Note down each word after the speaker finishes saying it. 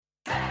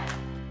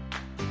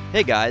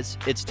Hey guys,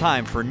 it's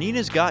time for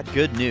Nina's Got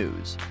Good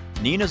News.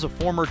 Nina's a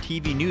former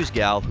TV news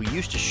gal who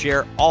used to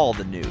share all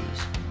the news.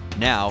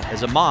 Now,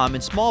 as a mom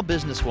and small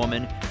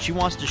businesswoman, she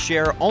wants to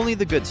share only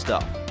the good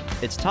stuff.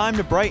 It's time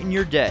to brighten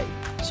your day.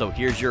 So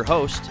here's your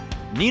host,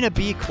 Nina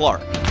B.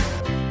 Clark.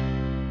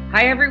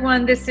 Hi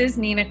everyone, this is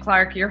Nina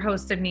Clark, your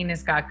host of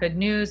Nina's Got Good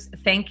News.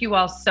 Thank you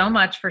all so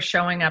much for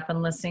showing up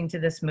and listening to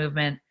this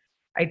movement.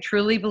 I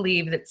truly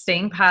believe that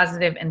staying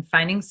positive and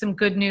finding some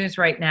good news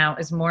right now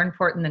is more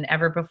important than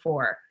ever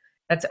before.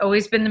 That's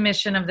always been the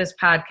mission of this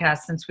podcast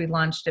since we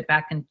launched it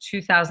back in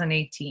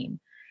 2018.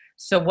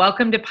 So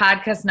welcome to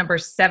podcast number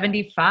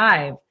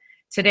 75.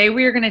 Today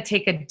we are going to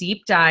take a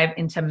deep dive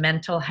into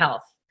mental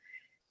health.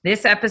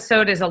 This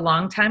episode is a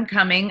long time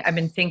coming. I've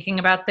been thinking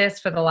about this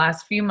for the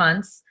last few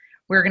months.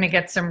 We're going to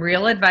get some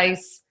real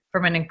advice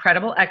from an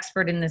incredible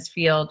expert in this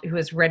field who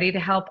is ready to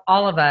help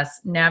all of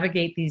us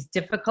navigate these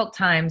difficult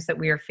times that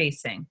we are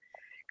facing.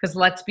 Because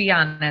let's be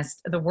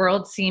honest, the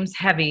world seems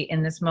heavy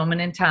in this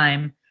moment in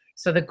time.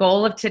 So the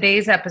goal of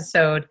today's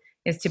episode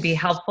is to be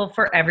helpful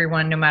for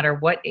everyone, no matter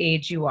what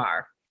age you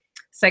are.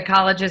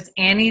 Psychologist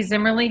Annie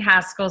Zimmerly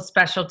Haskell's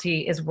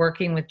specialty is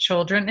working with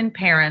children and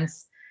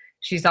parents.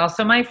 She's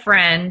also my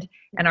friend,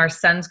 and our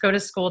sons go to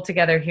school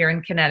together here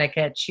in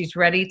Connecticut. She's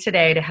ready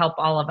today to help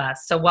all of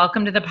us. So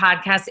welcome to the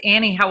podcast.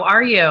 Annie, how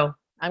are you?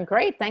 I'm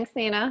great. Thanks,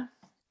 Nina.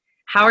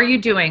 How are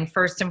you doing,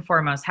 first and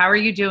foremost? How are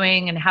you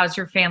doing, and how's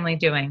your family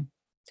doing?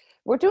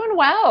 We're doing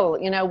well.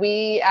 You know,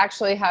 we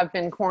actually have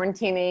been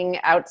quarantining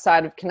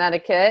outside of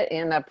Connecticut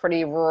in a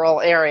pretty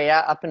rural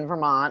area up in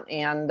Vermont.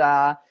 And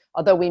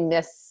although we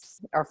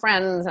miss our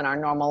friends and our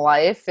normal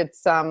life,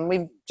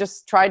 we've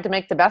just tried to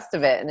make the best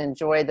of it and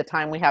enjoy the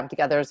time we have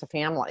together as a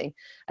family.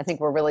 I think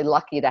we're really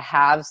lucky to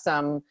have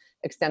some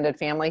extended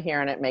family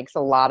here, and it makes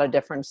a lot of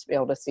difference to be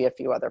able to see a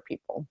few other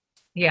people.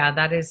 Yeah,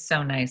 that is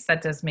so nice.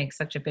 That does make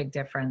such a big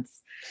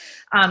difference.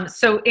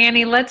 So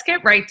Annie, let's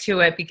get right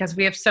to it because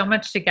we have so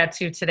much to get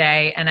to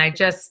today. And I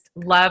just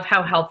love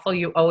how helpful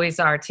you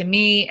always are to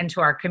me and to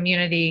our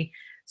community.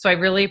 So I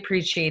really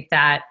appreciate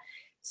that.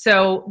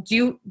 So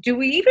do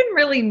we even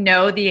really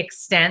know the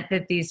extent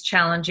that these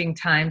challenging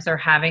times are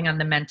having on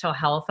the mental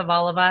health of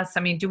all of us? I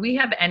mean, do we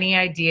have any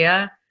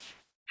idea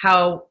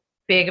how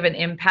big of an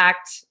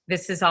impact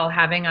this is all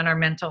having on our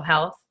mental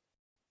health?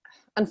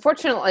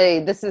 Unfortunately,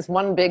 this is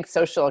one big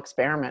social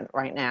experiment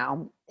right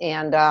now,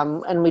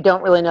 and we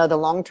don't really know the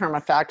long-term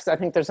effects. I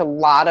think there's a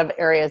lot of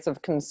areas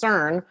of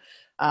concern.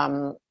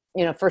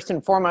 First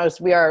and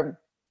foremost,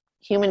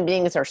 human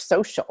beings are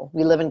social.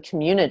 We live in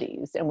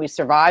communities, and we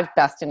survive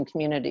best in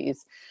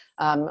communities.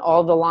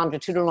 All the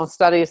longitudinal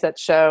studies that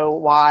show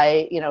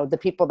why, the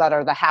people that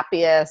are the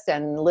happiest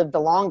and live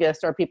the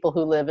longest are people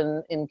who live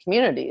in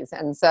communities,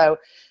 and so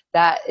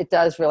that it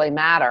does really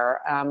matter.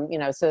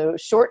 So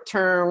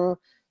short-term.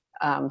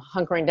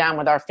 Hunkering down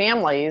with our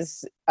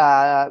families,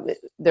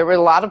 there were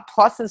a lot of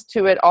pluses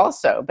to it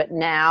also. But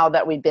now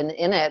that we've been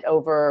in it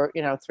over,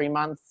 3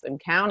 months and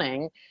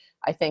counting,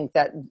 I think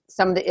that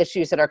some of the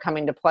issues that are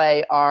coming to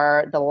play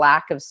are the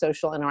lack of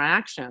social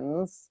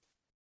interactions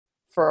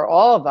for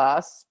all of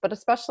us, but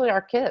especially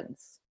our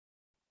kids.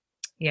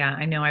 Yeah,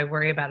 I know. I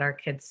worry about our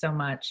kids so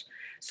much.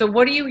 So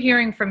what are you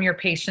hearing from your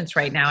patients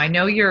right now? I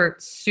know you're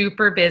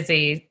super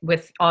busy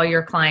with all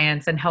your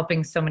clients and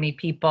helping so many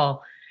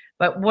people.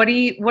 But what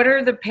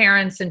are the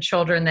parents and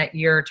children that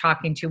you're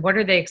talking to? What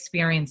are they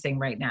experiencing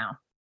right now?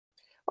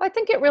 Well, I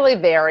think it really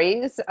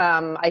varies.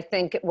 I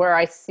think where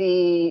I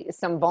see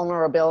some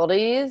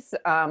vulnerabilities,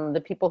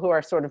 the people who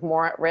are sort of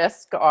more at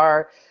risk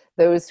are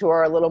those who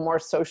are a little more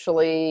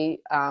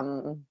socially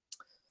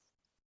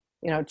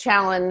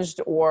challenged,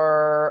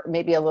 or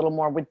maybe a little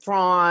more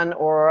withdrawn,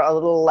 or a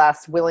little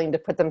less willing to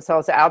put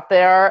themselves out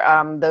there.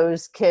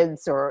 Those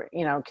kids, or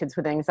kids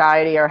with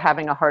anxiety, are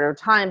having a harder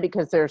time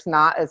because there's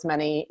not as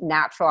many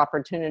natural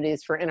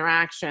opportunities for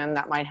interaction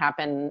that might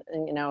happen,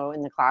 in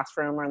the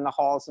classroom or in the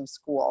halls of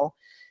school.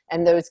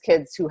 And those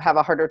kids who have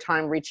a harder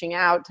time reaching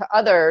out to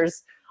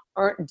others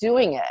aren't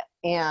doing it.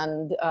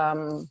 And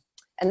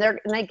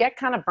they get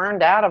kind of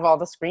burned out of all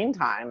the screen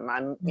time.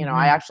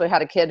 I actually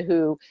had a kid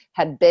who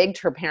had begged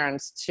her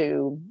parents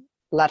to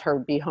let her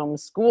be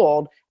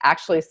homeschooled,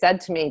 actually said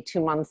to me 2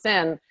 months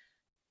in,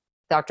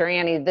 "Dr.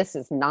 Annie, this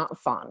is not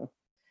fun."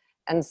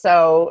 And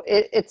so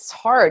it's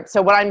hard.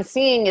 So what I'm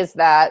seeing is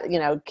that,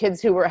 kids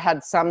who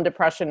had some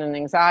depression and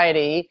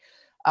anxiety,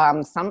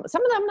 some of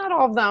them, not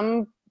all of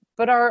them,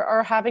 but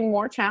are having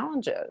more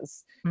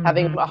challenges,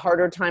 having a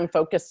harder time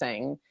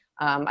focusing.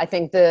 I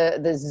think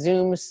the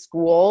Zoom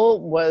school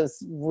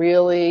was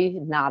really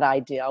not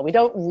ideal. We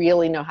don't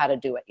really know how to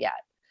do it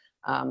yet.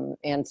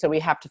 And so we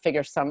have to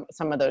figure some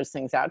of those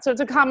things out. So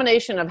it's a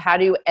combination of how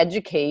do you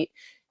educate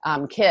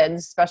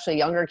kids, especially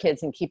younger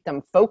kids, and keep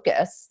them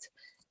focused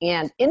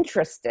and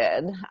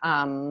interested,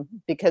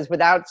 because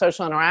without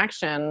social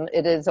interaction,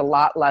 it is a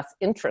lot less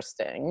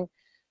interesting.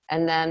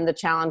 And then the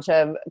challenge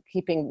of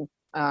keeping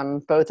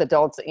both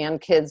adults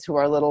and kids who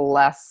are a little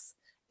less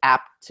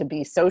apt to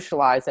be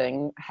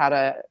socializing, how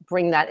to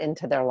bring that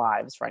into their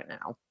lives right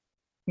now.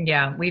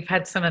 Yeah, we've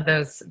had some of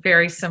those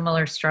very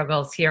similar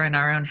struggles here in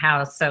our own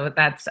house. So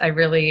I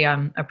really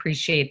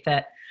appreciate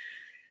that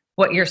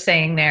what you're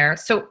saying there.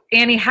 So,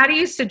 Annie, how do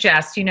you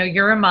suggest,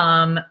 you're a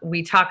mom,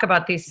 we talk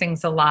about these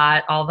things a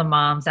lot, all the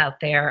moms out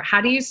there.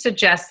 How do you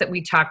suggest that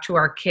we talk to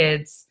our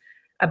kids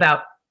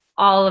about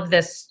all of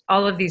this,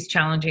 all of these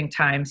challenging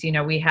times?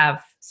 We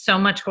have so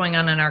much going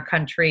on in our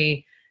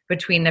country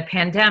between the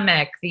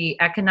pandemic,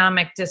 the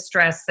economic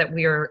distress that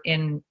we're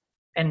in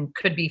and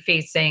could be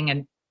facing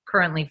and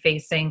currently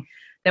facing.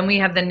 Then we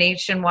have the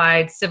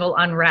nationwide civil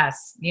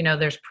unrest.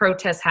 There's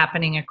protests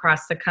happening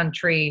across the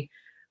country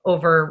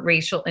over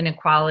racial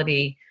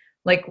inequality.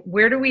 Like,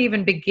 where do we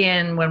even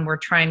begin when we're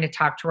trying to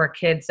talk to our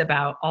kids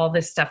about all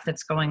this stuff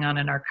that's going on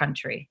in our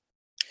country?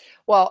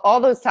 Well, all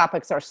those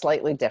topics are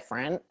slightly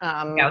different.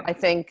 Yep. I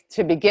think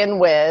to begin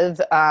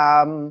with,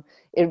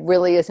 it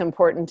really is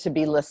important to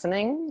be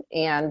listening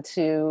and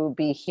to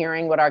be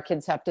hearing what our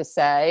kids have to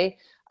say.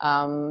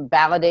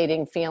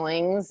 Validating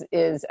feelings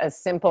is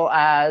as simple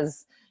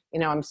as,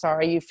 I'm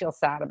sorry you feel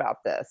sad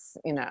about this,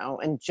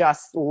 and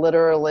just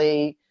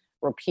literally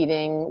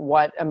repeating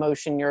what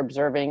emotion you're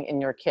observing in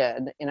your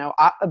kid.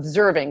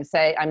 Observing,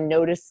 say, I'm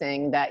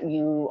noticing that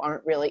you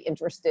aren't really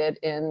interested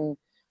in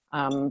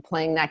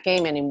playing that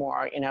game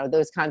anymore.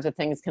 Those kinds of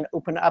things can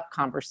open up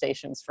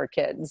conversations for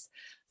kids.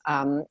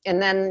 And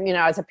then,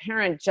 as a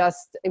parent,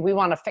 we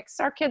want to fix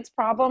our kids'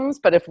 problems,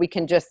 but if we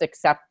can just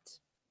accept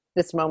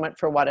this moment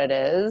for what it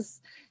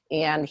is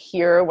and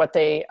hear what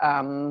they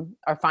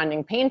are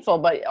finding painful,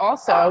 but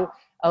also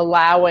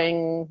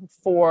allowing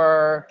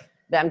for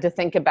them to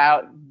think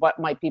about what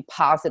might be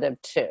positive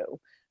too.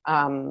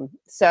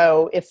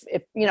 So if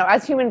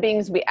as human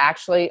beings, we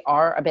actually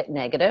are a bit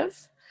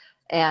negative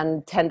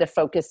and tend to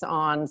focus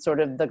on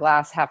sort of the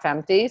glass half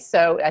empty.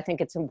 So I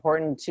think it's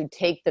important to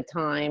take the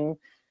time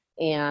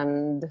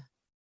and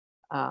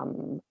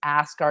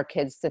ask our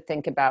kids to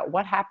think about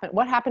what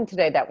happened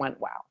today that went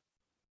well.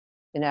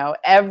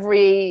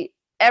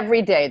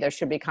 Every day there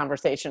should be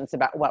conversations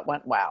about what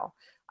went well.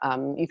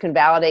 You can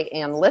validate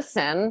and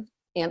listen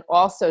and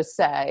also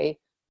say,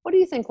 what do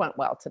you think went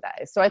well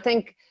today? So I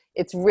think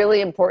it's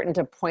really important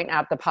to point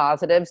out the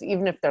positives,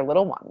 even if they're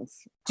little ones.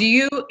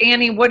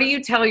 Annie, what do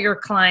you tell your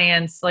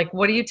clients? Like,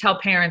 what do you tell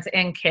parents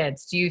and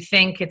kids? Do you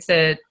think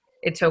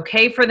it's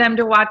okay for them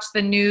to watch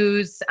the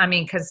news? I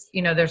mean, because,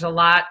 there's a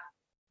lot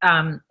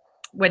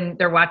when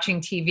they're watching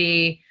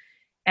TV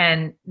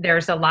and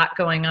there's a lot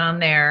going on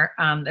there.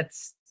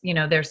 That's,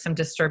 there's some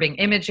disturbing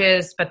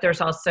images, but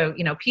there's also,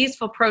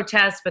 peaceful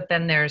protests, but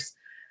then there's,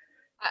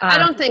 I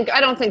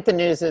don't think the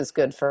news is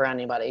good for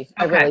anybody. Okay.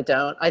 I really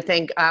don't. I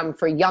think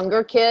for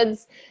younger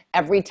kids,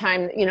 every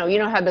time,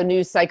 how the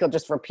news cycle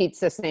just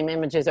repeats the same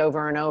images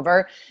over and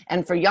over.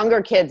 And for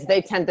younger kids,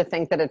 they tend to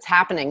think that it's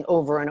happening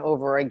over and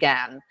over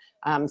again.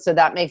 So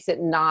that makes it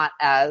not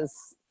a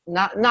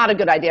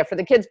good idea for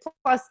the kids.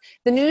 Plus,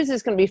 the news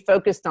is going to be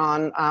focused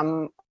on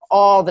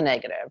all the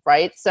negative,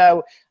 right?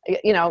 So,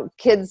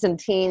 kids and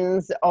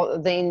teens,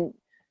 they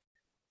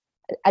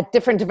at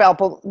different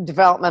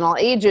developmental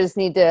ages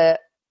need to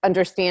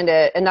understand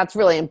it, and that's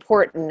really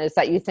important, is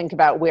that you think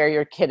about where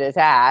your kid is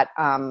at.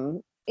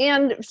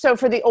 And so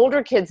for the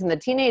older kids and the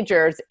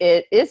teenagers,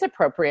 it is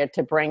appropriate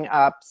to bring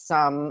up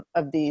some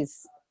of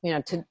these,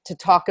 to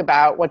talk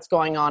about what's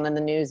going on in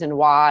the news and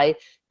why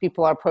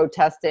people are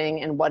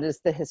protesting and what is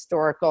the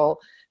historical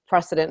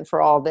precedent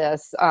for all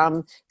this.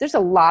 There's a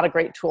lot of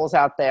great tools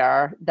out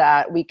there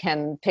that we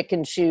can pick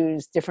and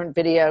choose different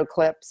video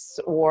clips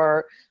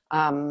or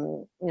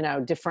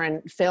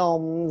different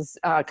films.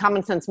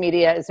 Common Sense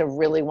Media is a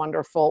really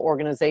wonderful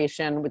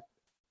organization with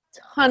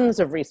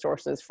tons of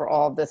resources for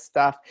all of this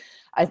stuff.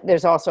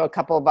 There's also a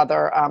couple of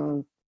other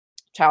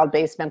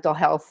child-based mental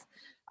health,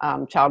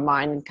 Child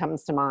Mind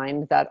comes to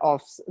mind, that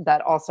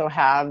also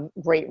have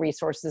great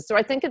resources. So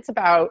I think it's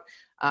about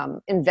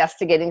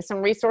investigating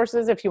some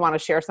resources if you want to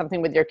share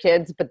something with your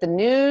kids, but the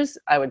news,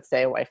 I would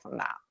stay away from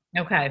that.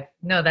 Okay.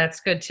 No, that's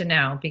good to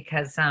know,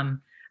 because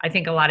I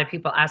think a lot of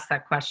people ask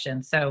that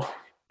question. So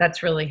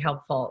that's really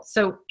helpful.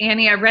 So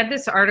Annie, I read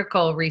this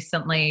article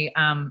recently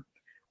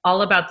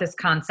all about this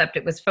concept.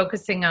 It was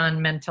focusing on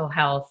mental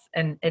health,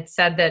 and it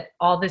said that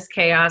all this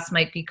chaos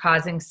might be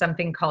causing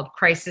something called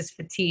crisis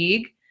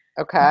fatigue.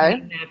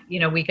 Okay. That,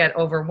 we get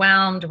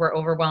overwhelmed. We're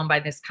overwhelmed by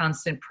this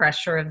constant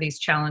pressure of these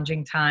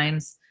challenging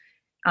times.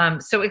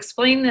 So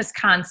explain this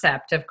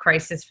concept of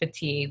crisis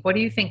fatigue. What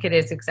do you think it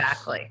is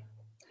exactly?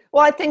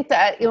 Well, I think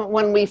that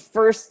when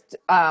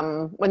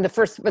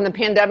the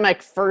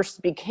pandemic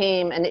first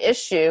became an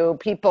issue,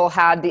 people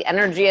had the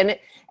energy, and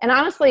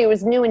honestly, it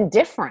was new and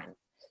different.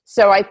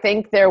 So I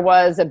think there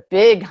was a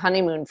big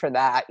honeymoon for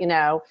that.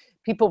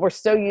 People were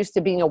so used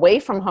to being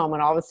away from home,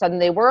 and all of a sudden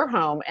they were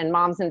home. And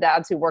moms and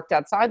dads who worked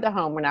outside the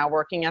home were now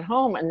working at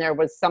home, and there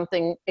was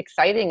something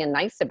exciting and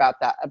nice about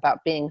that,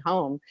 about being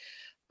home.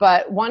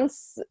 But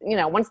once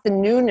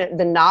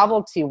the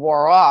novelty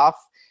wore off,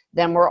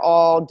 then we're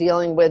all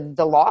dealing with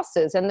the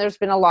losses, and there's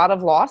been a lot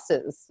of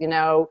losses.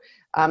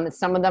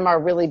 Some of them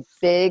are really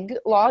big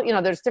loss.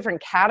 There's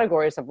different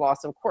categories of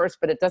loss, of course,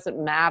 but it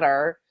doesn't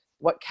matter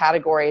what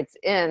category it's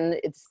in.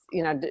 It's,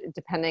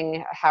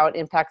 depending how it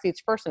impacts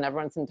each person.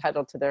 Everyone's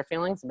entitled to their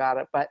feelings about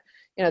it. But,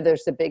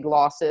 there's the big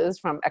losses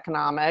from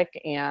economic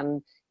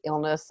and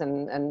illness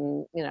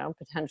and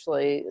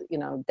potentially,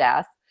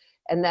 death.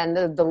 And then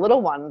the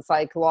little ones,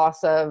 like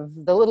loss of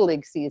the Little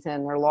League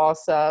season or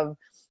loss of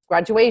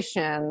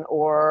graduation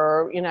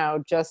or,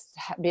 just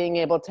being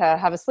able to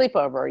have a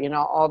sleepover,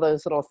 all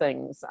those little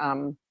things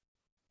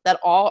that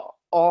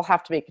all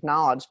have to be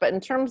acknowledged. But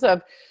in terms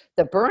of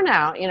the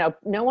burnout,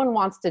 no one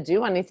wants to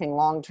do anything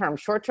long-term.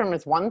 Short-term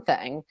is one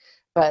thing,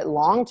 but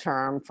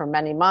long-term for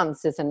many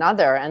months is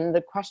another. And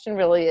the question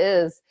really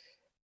is,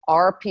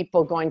 are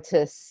people going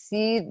to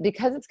see,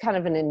 because it's kind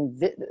of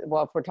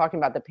if we're talking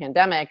about the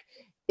pandemic,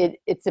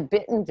 it's a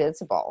bit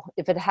invisible.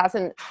 If it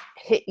hasn't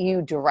hit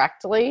you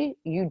directly,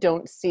 you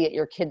don't see it.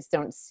 Your kids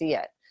don't see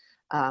it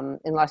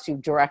unless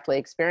you've directly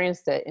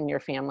experienced it in your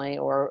family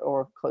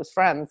or close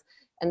friends.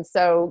 And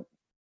so,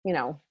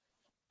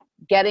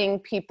 getting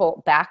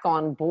people back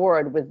on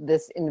board with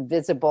this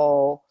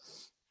invisible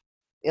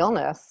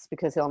illness,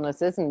 because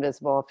illness is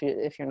invisible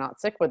if you're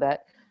not sick with it,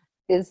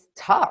 is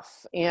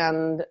tough.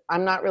 And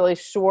I'm not really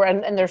sure.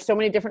 And there's so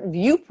many different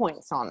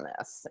viewpoints on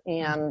this.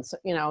 And,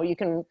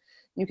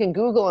 you can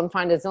Google and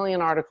find a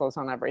zillion articles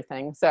on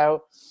everything.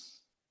 So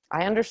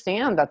I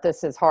understand that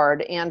this is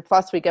hard. And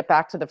plus we get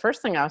back to the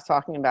first thing I was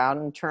talking about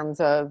in terms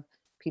of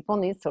people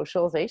need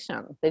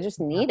socialization. They just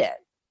need it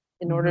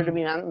in order to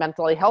be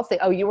mentally healthy.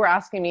 Oh, you were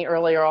asking me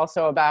earlier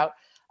also about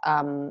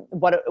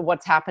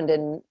what's happened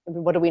in,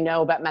 what do we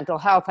know about mental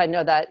health? I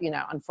know that,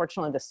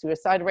 unfortunately the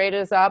suicide rate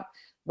is up,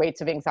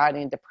 rates of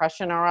anxiety and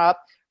depression are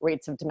up,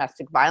 rates of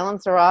domestic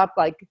violence are up,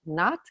 like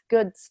not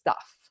good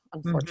stuff,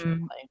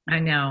 unfortunately. I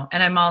know.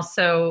 And I'm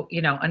also,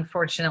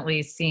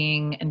 unfortunately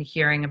seeing and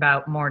hearing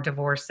about more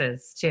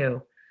divorces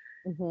too.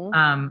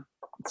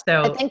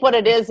 So I think what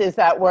it is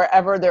that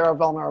wherever there are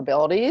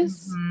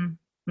vulnerabilities,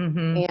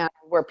 and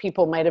where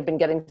people might have been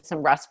getting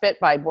some respite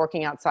by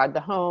working outside the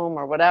home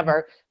or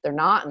whatever, they're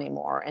not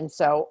anymore. And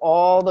so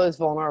all those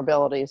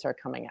vulnerabilities are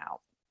coming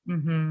out.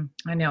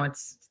 I know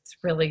it's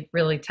really,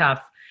 really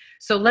tough.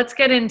 So let's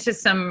get into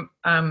some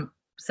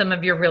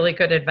of your really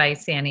good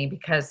advice, Annie,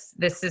 because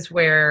this is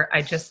where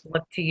I just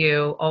look to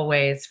you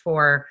always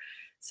for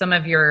some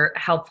of your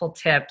helpful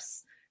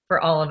tips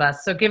for all of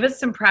us. So give us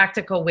some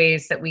practical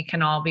ways that we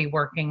can all be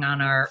working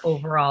on our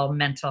overall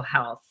mental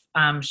health.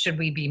 Should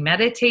we be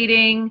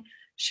meditating?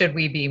 Should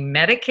we be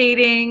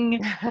medicating?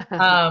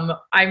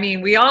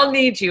 We all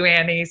need you,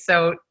 Annie.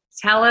 So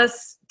tell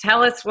us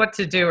what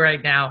to do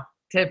right now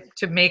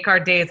to make our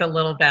days a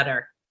little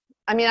better.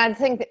 I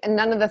think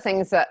none of the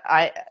things that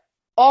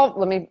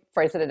let me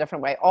phrase it a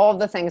different way. All of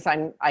the things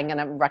I'm going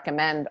to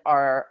recommend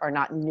are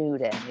not new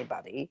to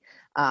anybody,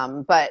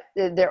 but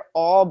they're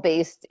all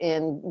based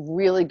in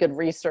really good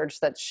research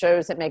that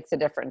shows it makes a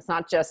difference.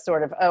 Not just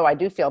sort of, oh, I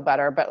do feel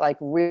better, but like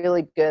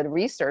really good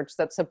research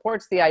that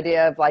supports the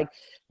idea of like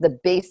the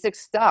basic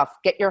stuff.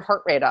 Get your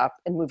heart rate up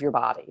and move your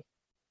body.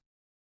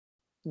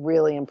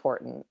 Really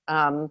important.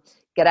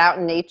 Get out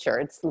in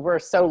nature. We're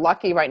so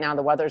lucky right now.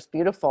 The weather's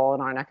beautiful in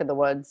our neck of the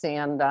woods,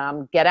 and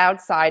get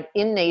outside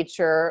in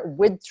nature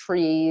with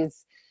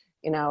trees.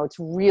 It's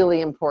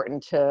really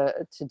important to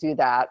do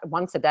that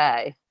once a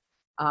day,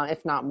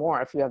 if not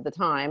more, if you have the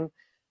time.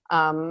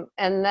 And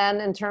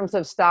then in terms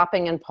of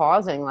stopping and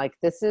pausing, like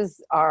this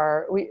is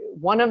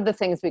one of the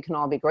things we can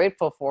all be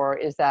grateful for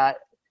is that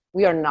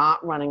we are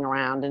not running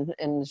around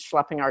and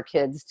schlepping our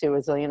kids to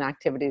a zillion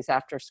activities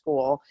after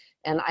school.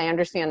 And I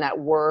understand that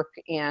work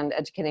and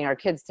educating our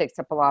kids takes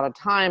up a lot of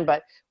time,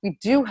 but we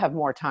do have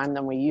more time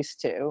than we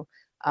used to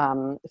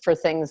for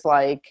things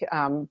like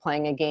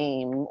playing a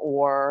game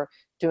or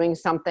doing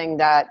something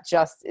that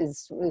just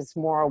is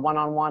more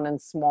one-on-one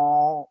and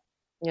small,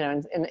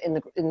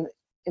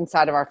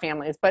 inside of our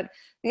families. But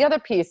the other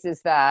piece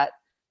is that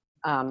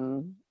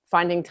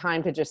finding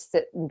time to just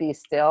sit and be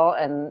still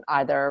and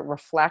either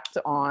reflect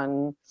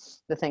on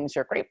the things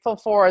you're grateful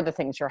for, the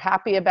things you're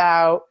happy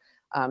about,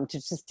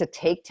 to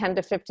take 10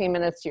 to 15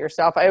 minutes to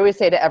yourself. I always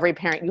say to every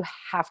parent, you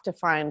have to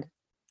find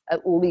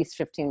at least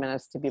 15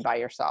 minutes to be by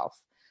yourself.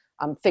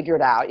 Figure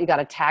it out. You got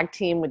to tag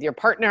team with your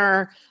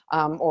partner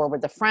or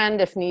with a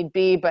friend if need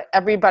be, but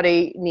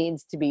everybody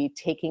needs to be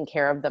taking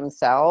care of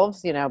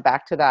themselves.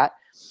 Back to that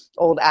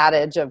old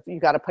adage of you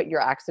got to put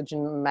your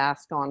oxygen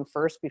mask on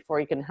first before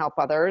you can help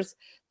others.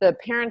 The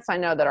parents I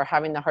know that are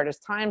having the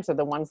hardest times are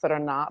the ones that are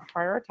not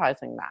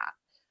prioritizing that.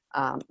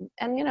 And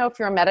if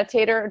you're a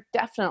meditator,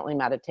 definitely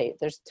meditate.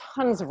 There's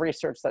tons of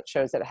research that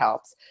shows it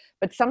helps.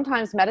 But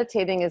sometimes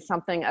meditating is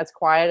something as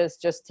quiet as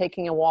just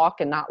taking a walk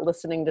and not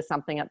listening to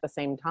something at the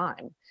same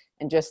time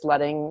and just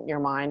letting your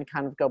mind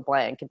kind of go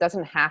blank. It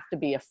doesn't have to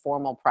be a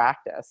formal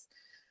practice,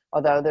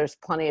 although there's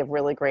plenty of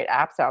really great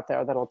apps out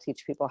there that'll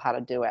teach people how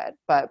to do it.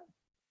 But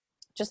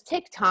just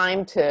take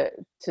time to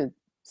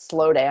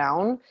slow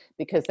down,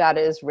 because that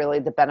is really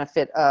the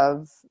benefit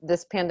of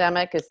this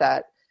pandemic, is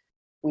that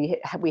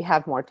we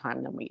have more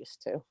time than we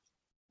used to.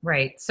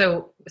 Right.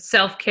 So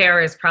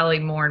self-care is probably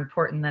more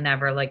important than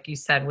ever, like you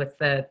said, with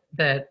the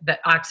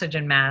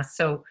oxygen mask.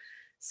 So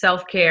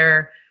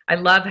self-care. I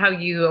love how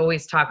you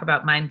always talk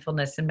about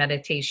mindfulness and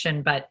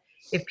meditation, but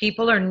if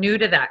people are new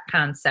to that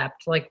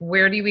concept, like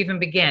where do you even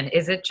begin?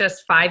 Is it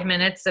just 5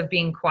 minutes of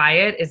being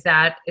quiet? Is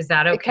that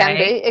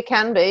okay? It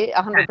can be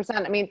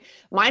 100%. I mean,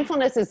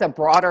 mindfulness is a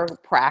broader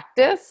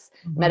practice.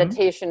 Mhm.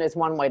 Meditation is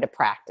one way to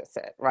practice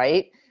it,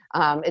 right?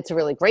 It's a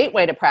really great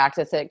way to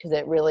practice it because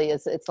it really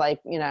is, it's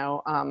like,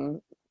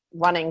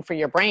 running for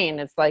your brain.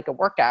 It's like a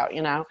workout,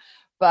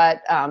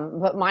 but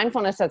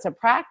mindfulness as a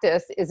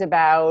practice is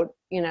about,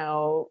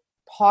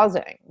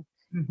 pausing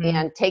Mhm.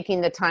 and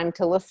taking the time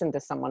to listen to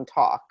someone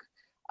talk.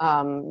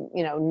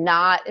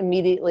 Not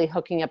immediately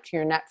hooking up to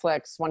your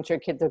Netflix once your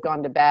kids have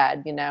gone to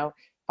bed,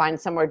 find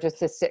somewhere just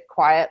to sit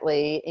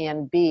quietly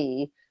and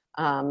be,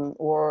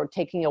 or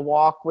taking a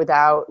walk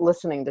without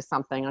listening to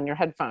something on your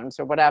headphones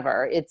or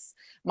whatever.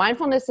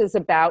 Mindfulness is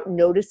about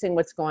noticing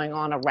what's going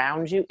on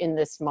around you in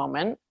this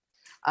moment.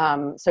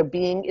 So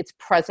it's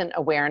present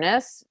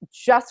awareness,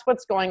 just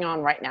what's going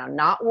on right now,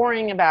 not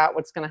worrying about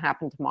what's going to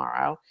happen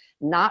tomorrow,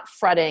 not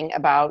fretting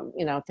about,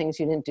 things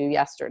you didn't do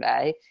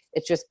yesterday.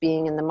 It's just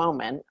being in the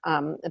moment.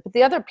 But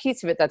the other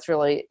piece of it that's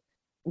really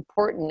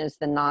important is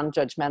the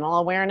non-judgmental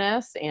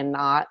awareness and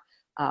not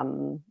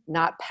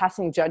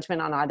passing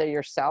judgment on either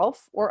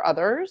yourself or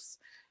others,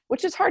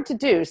 which is hard to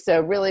do.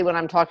 So really when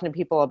I'm talking to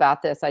people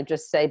about this, I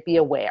just say, be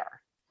aware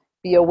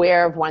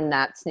of when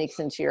that sneaks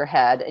into your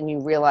head and you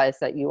realize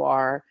that you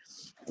are,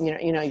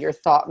 your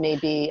thought may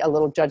be a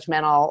little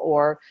judgmental,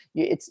 or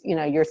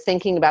you're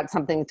thinking about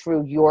something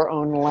through your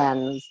own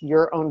lens,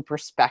 your own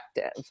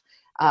perspective.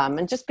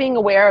 And just being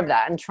aware of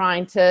that and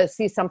trying to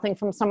see something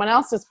from someone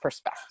else's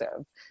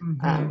perspective.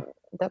 Mhm.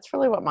 That's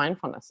really what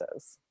mindfulness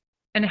is.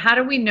 And how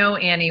do we know,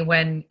 Annie,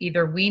 when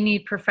either we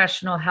need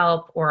professional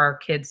help or our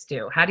kids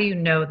do? How do you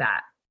know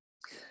that?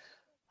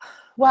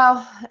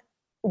 Well,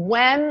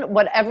 when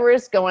whatever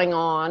is going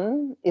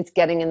on is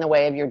getting in the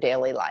way of your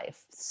daily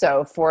life.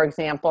 So for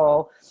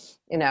example,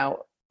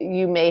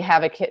 you may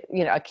have a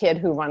kid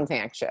who runs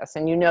anxious,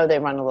 and they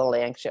run a little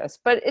anxious,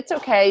 but it's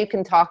okay. You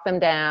can talk them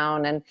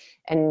down, and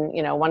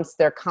once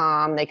they're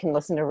calm, they can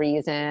listen to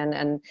reason,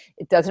 and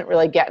it doesn't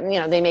really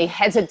they may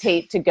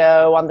hesitate to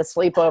go on the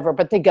sleepover,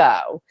 but they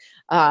go.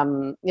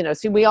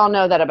 So we all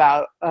know that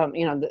about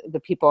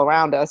the people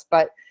around us,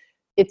 but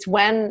it's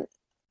when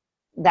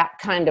that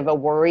kind of a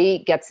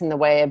worry gets in the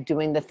way of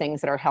doing the things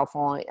that are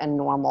helpful and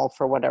normal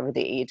for whatever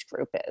the age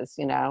group is,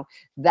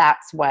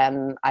 that's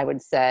when I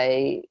would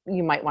say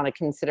you might want to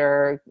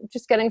consider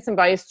just getting some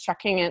advice,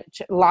 checking it.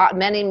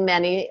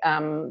 Many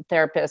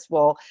therapists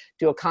will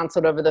do a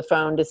consult over the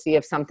phone to see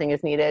if something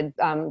is needed.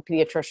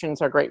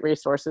 Pediatricians are great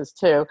resources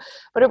too,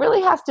 but it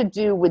really has to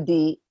do with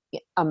the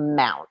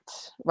amount,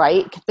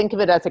 right? Think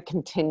of it as a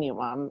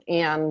continuum,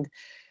 and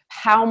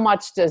how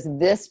much does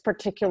this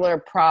particular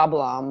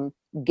problem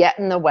get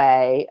in the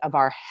way of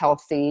our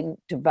healthy,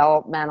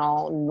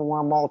 developmental,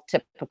 normal,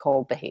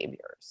 typical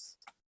behaviors?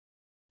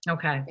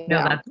 Okay.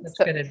 No, that's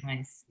good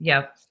advice.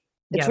 Yep.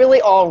 It's Yep.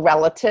 really all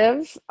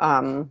relative,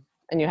 and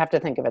you have to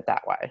think of it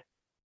that way.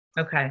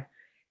 Okay.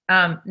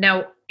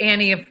 Now,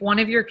 Annie, if one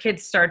of your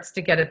kids starts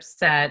to get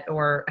upset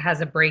or has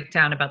a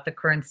breakdown about the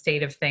current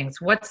state of things,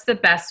 what's the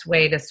best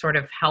way to sort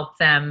of help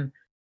them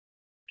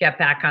get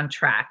back on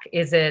track?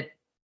 Is it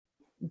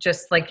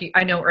just like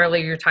I know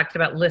earlier you talked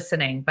about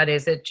listening, but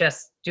is it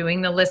just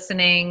doing the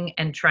listening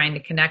and trying to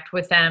connect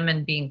with them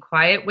and being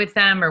quiet with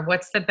them? Or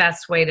what's the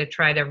best way to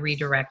try to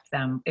redirect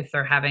them if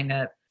they're having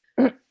a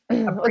Well,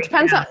 it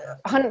depends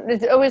breakdown?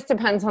 it always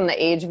depends on the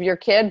age of your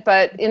kid,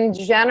 but in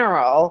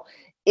general,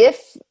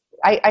 if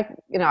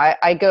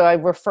I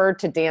refer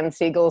to Dan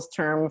Siegel's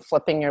term,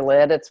 flipping your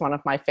lid. It's one of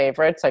my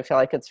favorites. I feel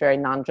like it's very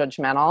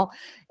non-judgmental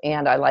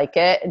and I like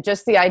it.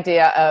 Just the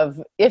idea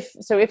of if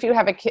you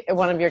have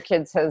one of your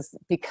kids has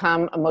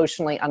become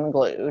emotionally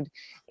unglued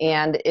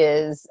and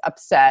is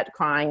upset,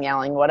 crying,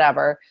 yelling,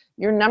 whatever,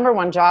 your number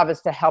one job is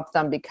to help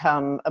them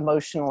become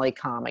emotionally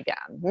calm again.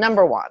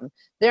 Number one,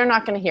 they're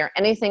not going to hear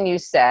anything you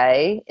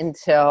say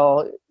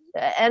until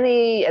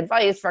any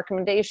advice,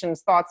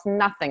 recommendations, thoughts,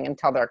 nothing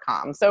until they're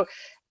calm. So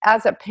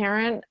as a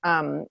parent,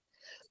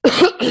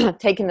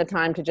 taking the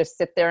time to just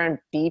sit there and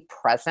be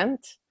present,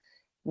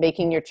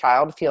 making your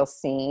child feel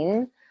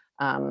seen.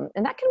 And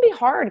that can be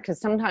hard because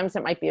sometimes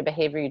it might be a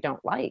behavior you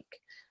don't like.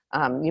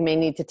 You may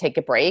need to take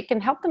a break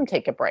and help them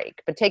take a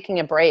break. But taking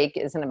a break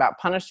isn't about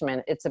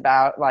punishment. It's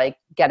about like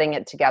getting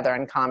it together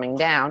and calming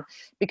down,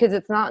 because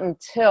it's not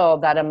until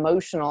that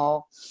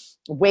emotional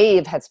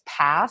wave has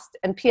passed,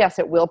 and P.S.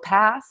 it will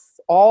pass.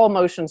 All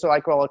emotions are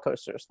like roller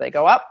coasters. They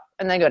go up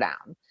and they go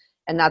down.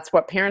 And that's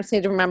what parents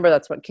need to remember.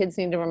 That's what kids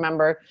need to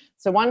remember.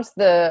 So once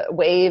the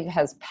wave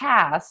has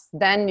passed,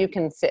 then you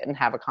can sit and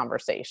have a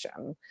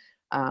conversation.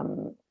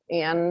 And,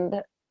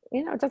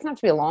 it doesn't have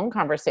to be a long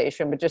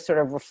conversation, but just sort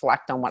of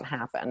reflect on what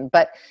happened.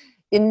 But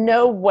in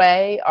no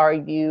way are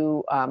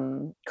you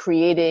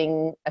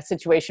creating a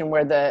situation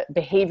where the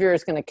behavior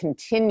is going to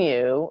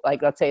continue.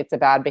 Like, let's say it's a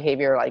bad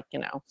behavior, like,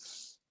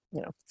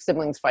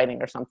 siblings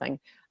fighting or something,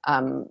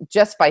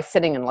 just by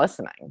sitting and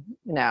listening,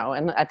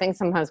 and I think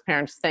sometimes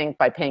parents think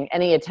by paying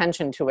any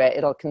attention to it,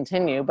 it'll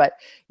continue, but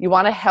you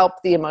want to help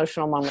the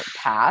emotional moment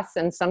pass.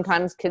 And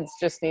sometimes kids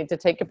just need to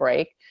take a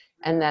break.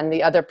 And then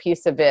the other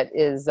piece of it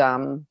is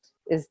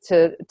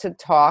to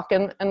talk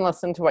and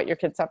listen to what your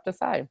kids have to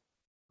say.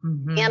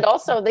 Mm-hmm. And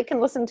also they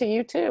can listen to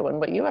you too and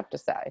what you have to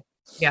say.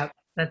 Yep.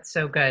 That's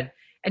so good.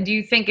 And do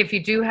you think if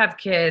you do have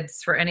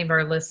kids, for any of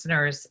our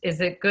listeners, is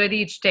it good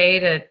each day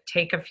to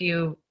take a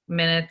few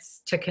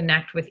minutes to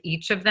connect with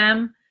each of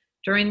them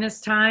during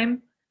this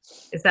time?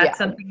 Is that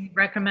something you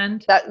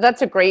recommend?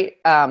 That's a great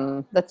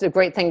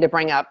thing to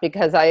bring up,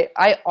 because I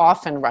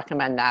often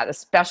recommend that,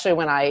 especially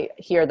when I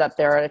hear that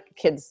there are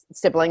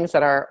siblings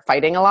that are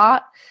fighting a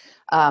lot.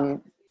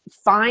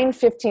 Find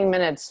 15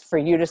 minutes for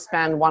you to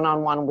spend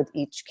one-on-one with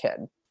each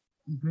kid.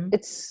 Mm-hmm.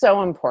 It's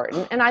so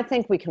important. And I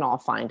think we can all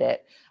find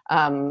it.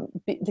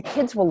 The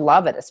kids will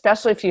love it,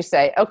 especially if you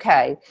say,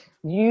 okay,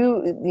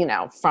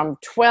 from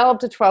 12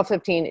 to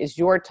 12:15 is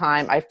your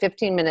time. I have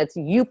 15 minutes.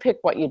 You pick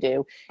what you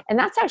do. And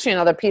that's actually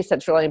another piece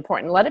that's really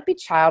important. Let it be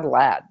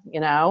child-led.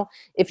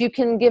 If you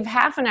can give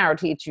half an hour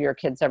to each of your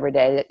kids every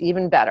day,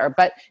 even better.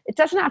 But it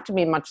doesn't have to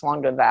be much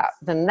longer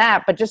than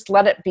that, but just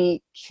let it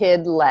be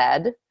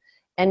kid-led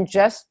and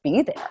just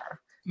be there.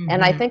 Mm-hmm.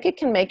 And I think it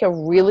can make a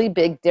really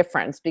big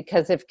difference,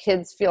 because if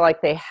kids feel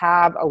like they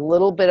have a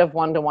little bit of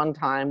one-to-one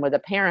time with a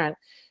parent,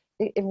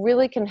 it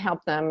really can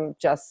help them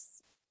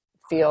just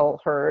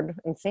feel heard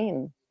and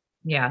seen.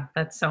 Yeah,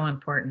 that's so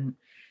important.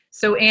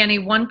 So Annie,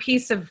 one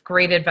piece of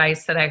great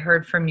advice that I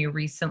heard from you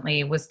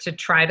recently was to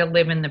try to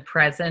live in the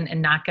present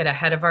and not get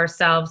ahead of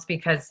ourselves,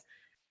 because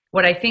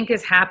what I think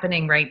is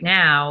happening right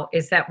now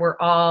is that we're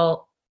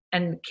all,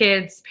 and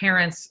kids,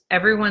 parents,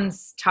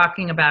 everyone's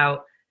talking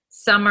about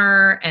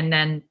summer, and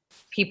then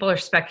people are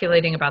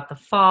speculating about the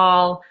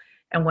fall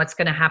and what's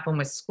going to happen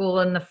with school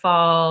in the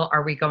fall.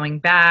 Are we going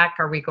back?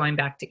 Are we going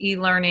back to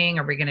e-learning?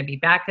 Are we going to be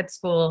back at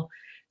school?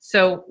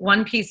 So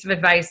one piece of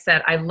advice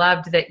that I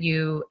loved that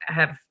you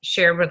have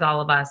shared with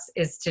all of us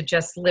is to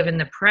just live in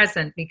the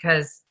present,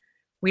 because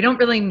we don't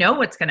really know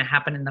what's going to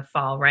happen in the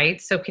fall, right?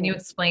 So can you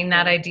explain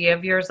that idea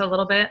of yours a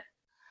little bit?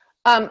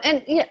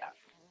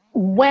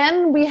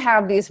 When we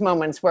have these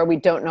moments where we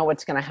don't know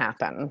what's going to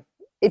happen,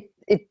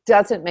 it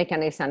doesn't make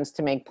any sense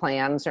to make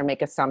plans or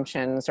make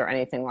assumptions or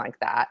anything like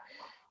that.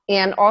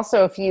 And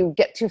also, if you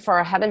get too far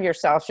ahead of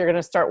yourself, you're going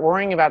to start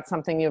worrying about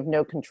something you have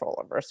no control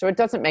over. So it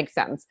doesn't make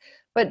sense.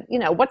 But,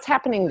 what's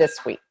happening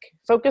this week?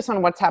 Focus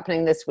on what's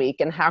happening this week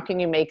and how can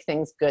you make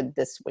things good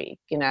this week?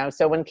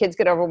 So when kids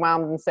get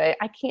overwhelmed and say,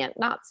 I can't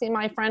not see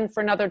my friend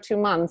for another 2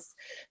 months,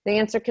 the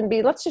answer can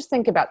be, let's just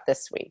think about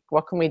this week.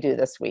 What can we do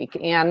this week?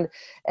 And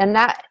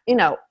that,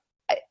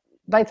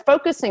 by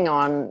focusing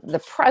on the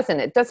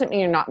present, it doesn't mean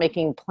you're not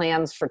making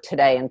plans for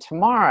today and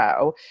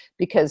tomorrow,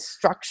 because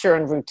structure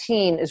and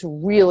routine is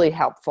really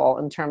helpful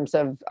in terms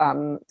of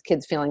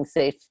kids feeling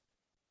safe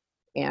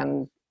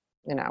and,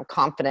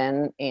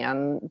 confident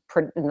and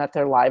that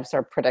their lives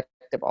are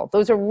predictable.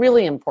 Those are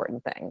really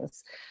important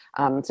things.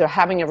 So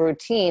having a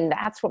routine,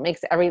 that's what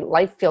makes every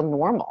life feel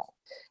normal.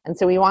 And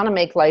so we want to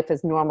make life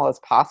as normal as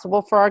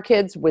possible for our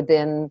kids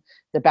within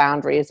the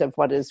boundaries of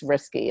what is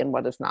risky and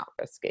what is not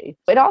risky.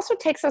 It also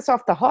takes us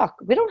off the hook.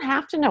 We don't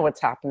have to know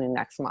what's happening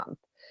next month.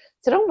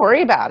 So don't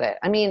worry about it.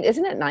 I mean,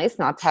 isn't it nice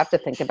not to have to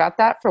think about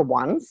that for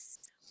once?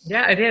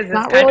 Yeah, it is. It's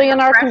not really in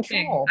our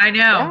control. I know.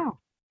 Yeah.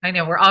 I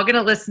know. We're all going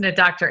to listen to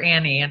Dr.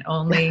 Annie and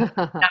only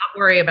not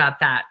worry about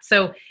that.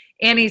 So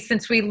Annie,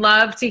 since we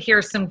love to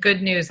hear some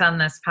good news on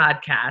this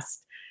podcast,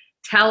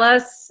 tell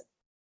us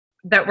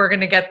that we're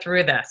going to get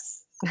through this.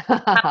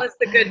 Tell us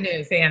the good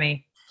news,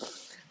 Annie.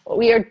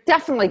 We are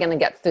definitely going to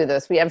get through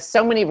this. We have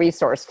so many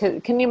resources.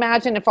 Can you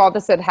imagine if all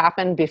this had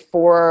happened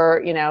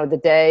before, the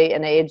day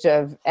and age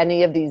of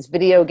any of these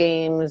video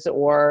games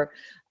or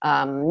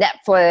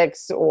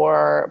Netflix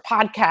or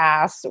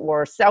podcasts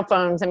or cell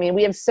phones? I mean,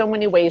 we have so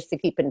many ways to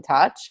keep in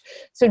touch.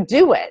 So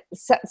do it.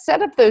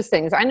 Set up those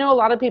things. I know a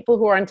lot of people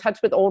who are in touch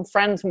with old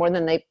friends more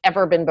than they've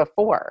ever been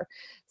before.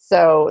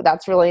 So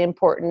that's really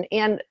important.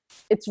 And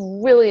it's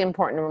really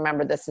important to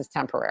remember this is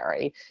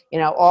temporary.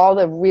 All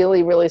the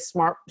really, really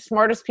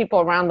smartest people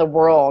around the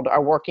world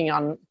are working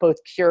on both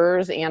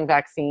cures and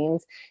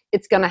vaccines.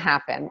 It's going to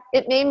happen.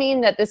 It may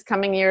mean that this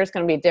coming year is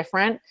going to be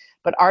different,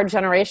 but our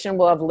generation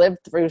will have lived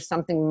through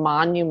something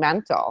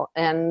monumental.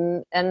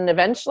 And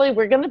eventually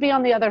we're going to be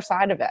on the other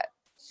side of it.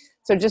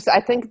 So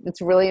I think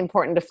it's really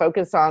important to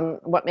focus on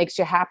what makes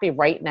you happy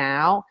right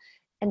now.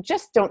 And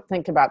just don't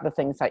think about the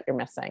things that you're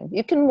missing.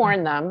 You can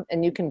mourn them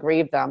and you can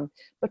grieve them,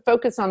 but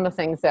focus on the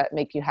things that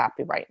make you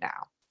happy right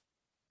now.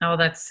 Oh,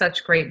 that's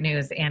such great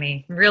news,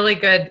 Annie. Really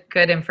good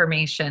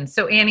information.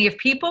 So Annie, if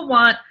people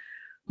want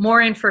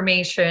more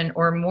information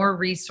or more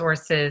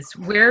resources,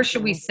 where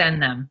should we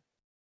send them?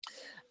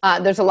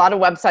 There's a lot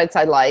of websites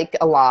I like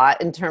a lot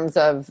in terms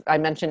of, I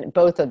mentioned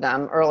both of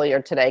them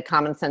earlier today,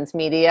 Common Sense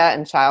Media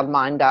and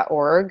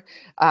childmind.org.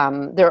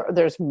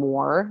 There's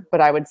more, but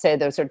I would say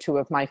those are two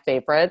of my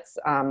favorites.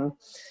 And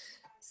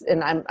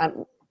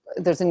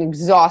there's an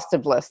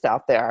exhaustive list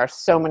out there,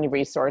 so many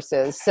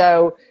resources.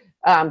 So,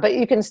 but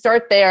you can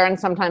start there, and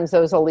sometimes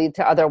those will lead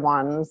to other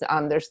ones.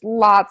 There's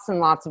lots and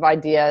lots of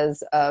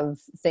ideas of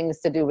things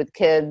to do with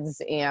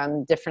kids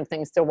and different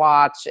things to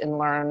watch and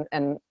learn,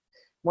 and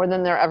more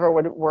than there ever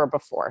were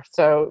before.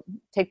 So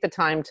take the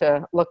time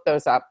to look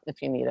those up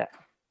if you need it.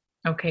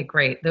 Okay,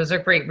 great. Those are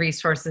great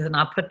resources. And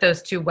I'll put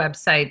those 2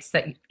 websites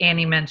that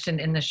Annie mentioned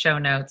in the show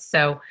notes,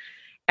 so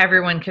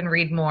everyone can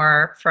read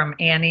more from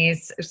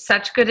Annie's.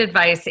 Such good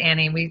advice,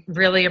 Annie. We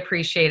really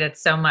appreciate it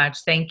so much.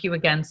 Thank you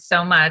again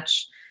so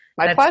much.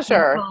 My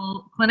pleasure.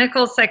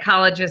 Clinical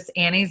psychologist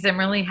Annie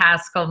Zimmerly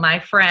Haskell, my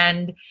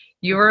friend.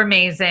 You are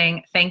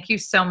amazing. Thank you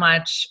so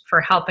much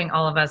for helping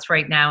all of us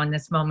right now in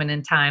this moment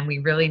in time. We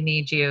really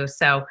need you.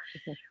 So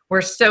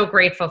we're so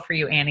grateful for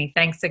you, Annie.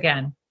 Thanks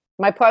again.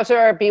 My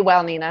pleasure. Be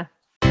well, Nina.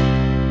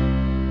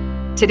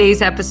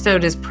 Today's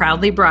episode is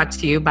proudly brought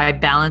to you by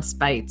Balanced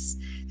Bites.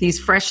 These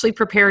freshly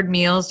prepared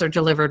meals are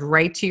delivered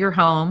right to your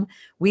home.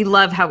 We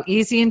love how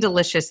easy and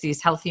delicious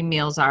these healthy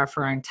meals are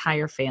for our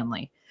entire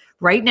family.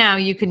 Right now,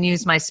 you can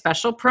use my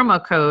special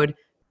promo code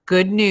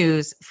Good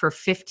News for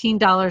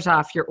 $15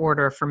 off your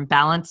order from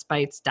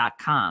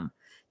balancedbites.com.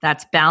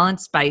 That's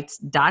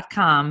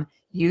balancedbites.com.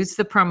 Use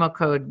the promo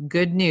code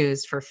Good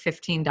News for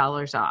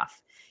 $15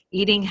 off.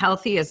 Eating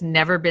healthy has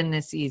never been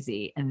this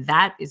easy, and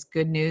that is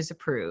Good News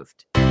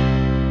approved.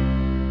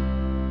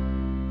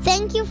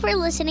 Thank you for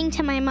listening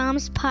to my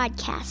mom's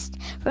podcast.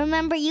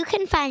 Remember, you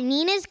can find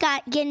Nina's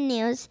Got Good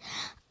News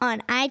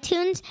on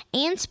iTunes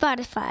and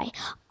Spotify,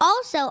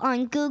 also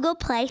on Google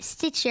Play,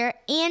 Stitcher,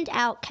 and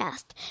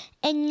Outcast.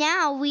 And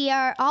now we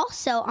are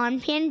also on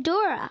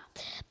Pandora.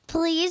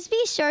 Please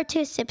be sure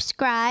to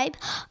subscribe.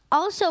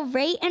 Also,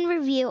 rate and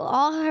review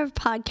all her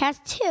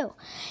podcasts too.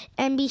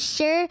 And be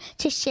sure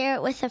to share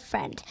it with a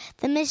friend.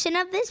 The mission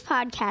of this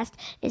podcast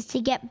is to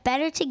get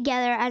better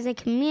together as a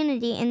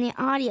community in the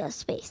audio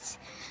space.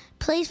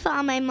 Please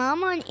follow my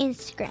mom on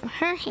Instagram.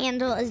 Her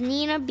handle is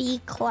Nina B.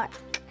 Clark.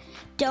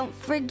 Don't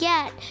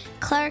forget,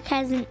 Clark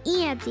has an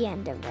E at the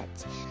end of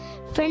it.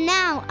 For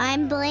now,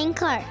 I'm Blaine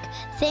Clark.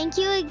 Thank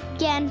you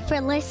again for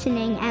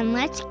listening, and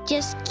let's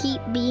just keep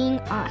being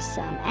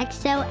awesome.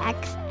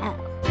 XOXO.